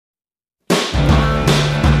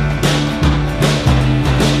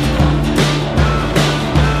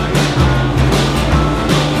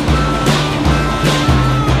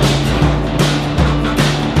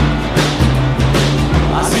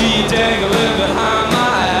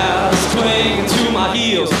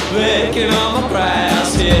licking on my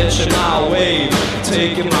grass, hitching my way,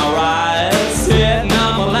 taking my ride, sitting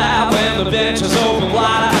on my lap when the bench is open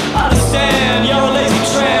wide. I understand you're a lazy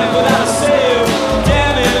tramp without a sail.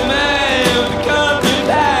 Damn it, man, pick up your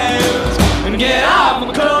bags and get off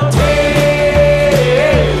my coattails.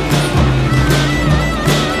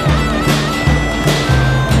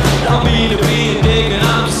 Don't mean to be indignant,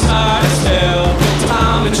 I'm just hard as hell.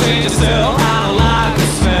 Time to change yourself, I don't like the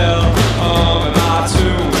smell. In my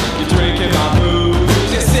tune, you're drinking my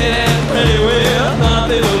booze. You're sitting pretty with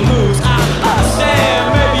nothing to lose. I understand,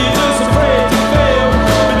 maybe you're just afraid to fail,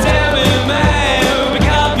 but damn it, man, pick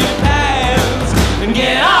up your pants and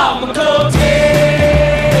get off my coattails.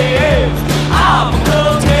 Off my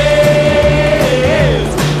coattails.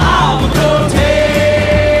 Off my coattails.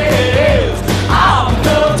 Off my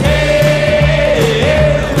coattails.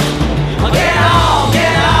 Get off,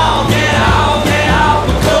 get off, get off, get off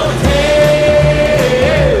my coattails.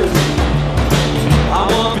 I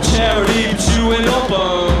want for charity, but you ain't no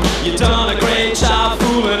bum. You done a great job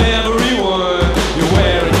fooling everyone. You're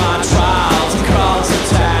wearing my trials across the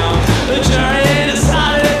town. The jury ain't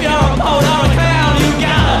decided if you're a poet or a clown. You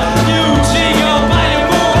got a huge ego, but you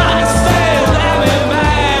move like a snail. Damn it,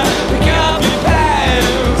 man, pick up your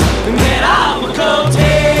pants and get off my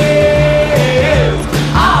coattails.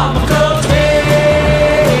 Off my coattails.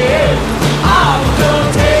 Off my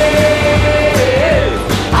coattails.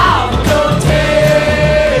 Off my coattails.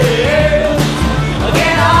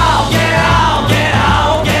 Get off, get off, get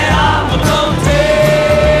off, get off my coattails.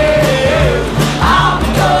 Off my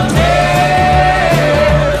coattails.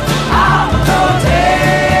 Off my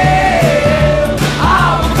coattails.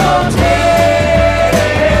 Off my coattails.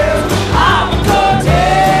 Off my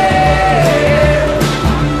coattails.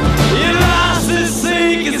 You lost the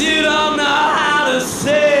sea 'cause you don't know how to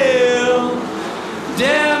sail.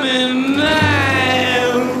 Damn it,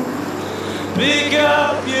 man, pick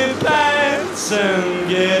up your pants and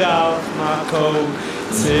get off my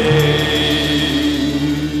coattails.